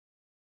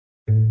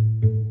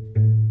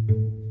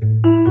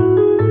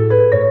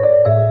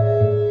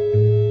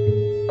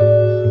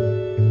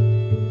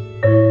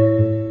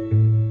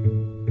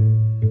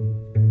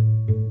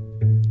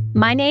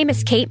My name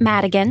is Kate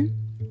Madigan,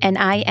 and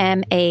I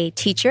am a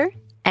teacher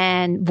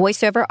and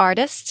voiceover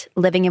artist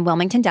living in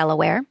Wilmington,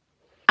 Delaware.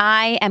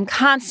 I am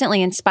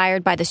constantly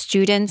inspired by the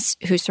students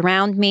who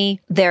surround me,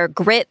 their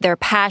grit, their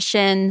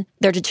passion,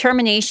 their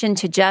determination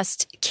to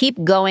just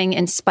keep going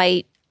in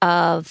spite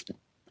of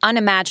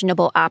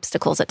unimaginable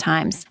obstacles at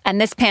times. And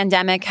this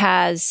pandemic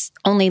has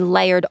only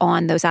layered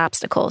on those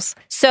obstacles.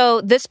 So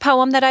this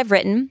poem that I've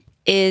written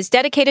is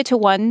dedicated to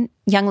one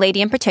young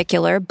lady in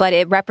particular, but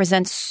it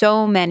represents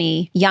so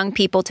many young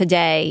people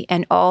today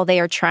and all they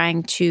are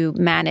trying to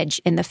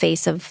manage in the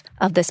face of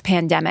this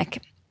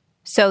pandemic.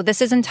 So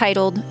this is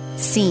entitled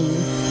Scene.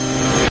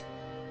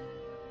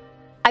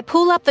 I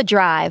pull up the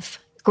drive,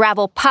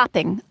 gravel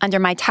popping under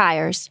my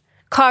tires,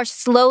 car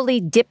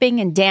slowly dipping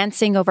and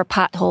dancing over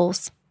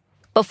potholes.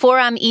 Before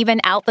I'm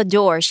even out the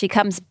door, she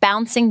comes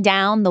bouncing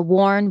down the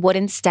worn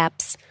wooden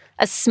steps,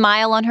 a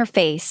smile on her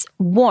face,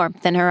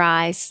 warmth in her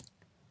eyes.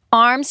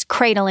 Arms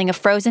cradling a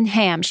frozen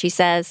ham, she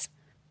says,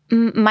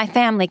 "My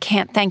family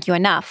can't thank you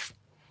enough."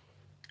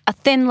 A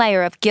thin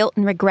layer of guilt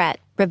and regret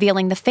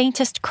revealing the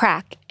faintest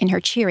crack in her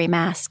cheery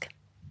mask.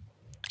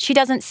 She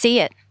doesn't see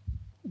it,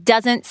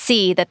 doesn't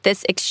see that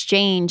this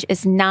exchange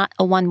is not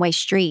a one-way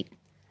street,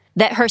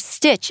 that her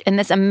stitch in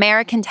this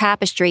American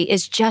tapestry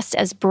is just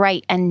as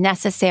bright and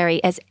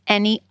necessary as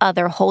any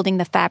other holding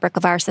the fabric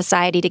of our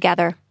society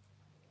together.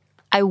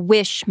 I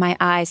wish my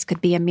eyes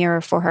could be a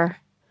mirror for her.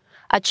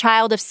 A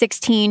child of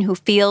 16 who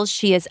feels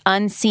she is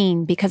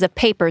unseen because of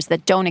papers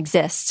that don't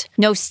exist.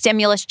 No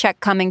stimulus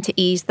check coming to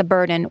ease the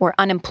burden or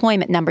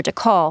unemployment number to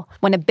call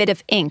when a bit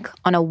of ink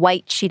on a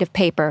white sheet of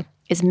paper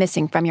is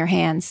missing from your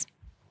hands.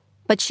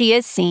 But she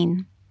is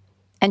seen,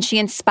 and she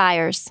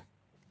inspires.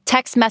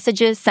 Text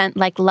messages sent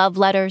like love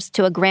letters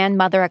to a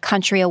grandmother a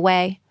country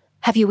away.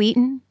 Have you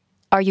eaten?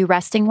 Are you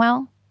resting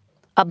well?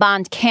 A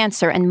bond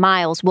cancer and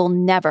miles will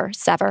never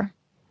sever.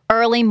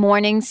 Early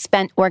mornings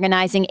spent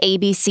organizing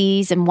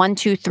ABCs and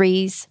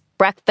 1-2-3s,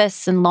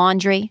 breakfasts and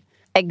laundry.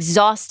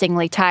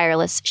 Exhaustingly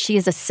tireless, she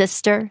is a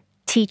sister,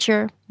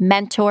 teacher,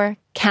 mentor,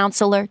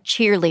 counselor,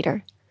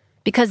 cheerleader.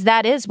 Because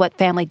that is what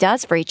family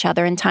does for each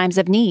other in times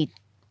of need,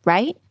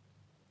 right?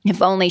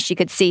 If only she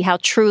could see how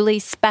truly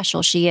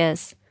special she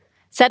is.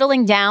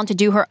 Settling down to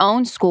do her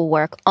own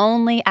schoolwork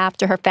only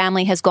after her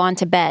family has gone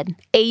to bed.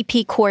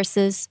 AP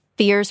courses,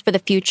 fears for the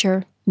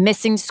future,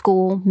 missing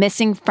school,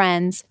 missing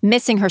friends,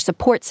 missing her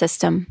support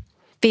system,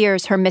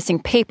 fears her missing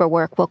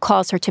paperwork will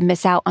cause her to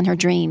miss out on her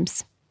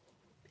dreams.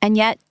 And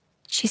yet,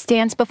 she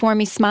stands before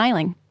me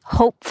smiling,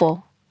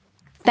 hopeful,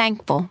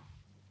 thankful,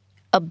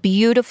 a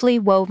beautifully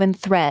woven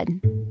thread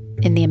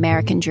in the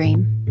American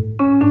dream.